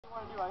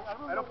want to do?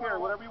 I don't care.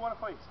 Whatever you want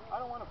to fight. I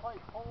don't want to fight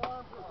pole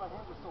arm because my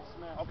hands are still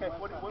smashed. Okay.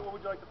 What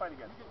would you like to fight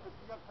again? You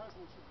got the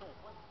president should pick.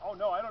 Oh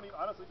no, I don't even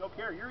honestly don't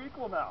care. You're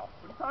equal now.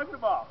 What are you talking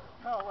about?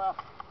 Oh well.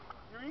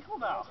 You're equal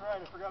now. That's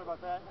right. I forgot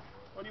about that.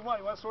 What do you want?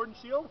 You want a sword and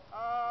shield?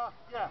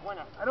 Yeah. Why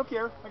not? I don't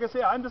care. Like I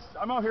say, I'm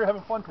out here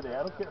having fun today.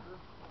 I don't care.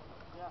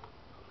 Yeah.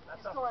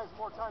 He still has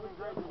more time in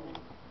grade than me.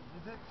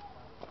 You did.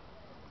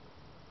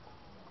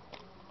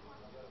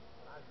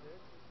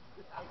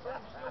 My sword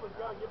and shield has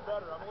got to get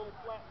better. I'm a little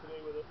flat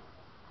today with it.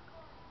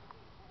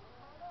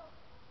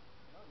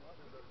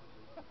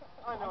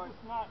 I know. I'm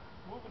just not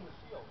moving the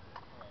shield.